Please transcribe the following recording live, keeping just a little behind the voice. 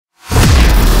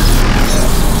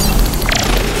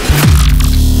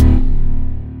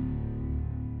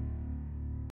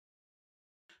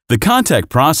The contact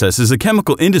process is a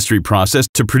chemical industry process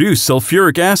to produce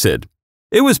sulfuric acid.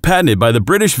 It was patented by the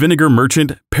British vinegar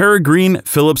merchant Peregrine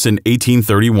Phillips in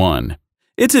 1831.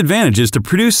 Its advantage is to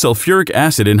produce sulfuric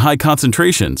acid in high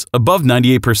concentrations, above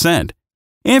 98%,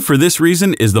 and for this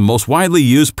reason is the most widely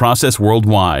used process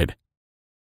worldwide.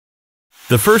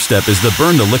 The first step is to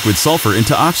burn the liquid sulfur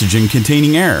into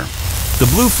oxygen-containing air.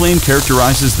 The blue flame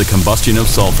characterizes the combustion of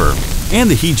sulfur, and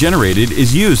the heat generated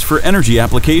is used for energy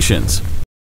applications.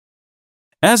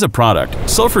 As a product,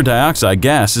 sulfur dioxide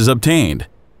gas is obtained.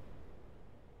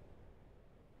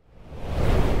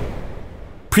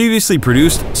 Previously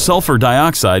produced sulfur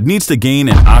dioxide needs to gain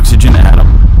an oxygen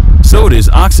atom, so it is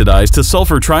oxidized to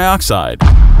sulfur trioxide.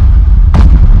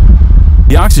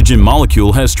 The oxygen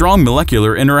molecule has strong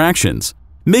molecular interactions,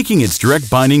 making its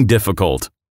direct binding difficult.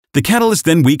 The catalyst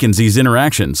then weakens these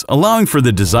interactions, allowing for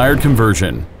the desired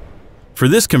conversion. For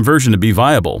this conversion to be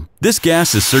viable, this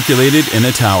gas is circulated in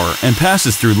a tower and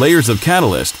passes through layers of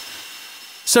catalyst.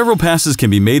 Several passes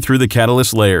can be made through the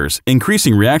catalyst layers,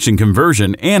 increasing reaction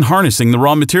conversion and harnessing the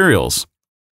raw materials.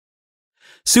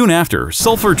 Soon after,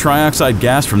 sulfur trioxide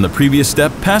gas from the previous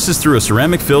step passes through a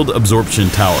ceramic-filled absorption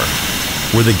tower,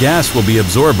 where the gas will be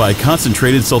absorbed by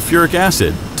concentrated sulfuric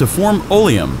acid to form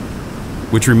oleum,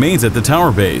 which remains at the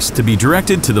tower base to be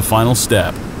directed to the final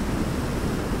step.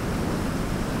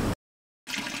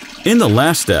 In the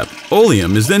last step,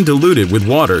 oleum is then diluted with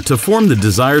water to form the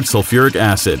desired sulfuric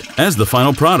acid as the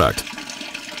final product.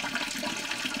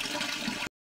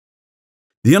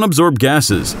 The unabsorbed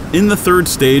gases in the third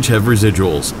stage have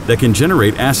residuals that can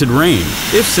generate acid rain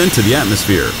if sent to the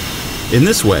atmosphere. In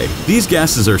this way, these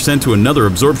gases are sent to another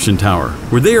absorption tower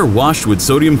where they are washed with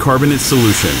sodium carbonate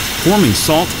solution, forming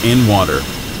salt and water,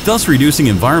 thus reducing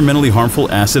environmentally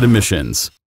harmful acid emissions.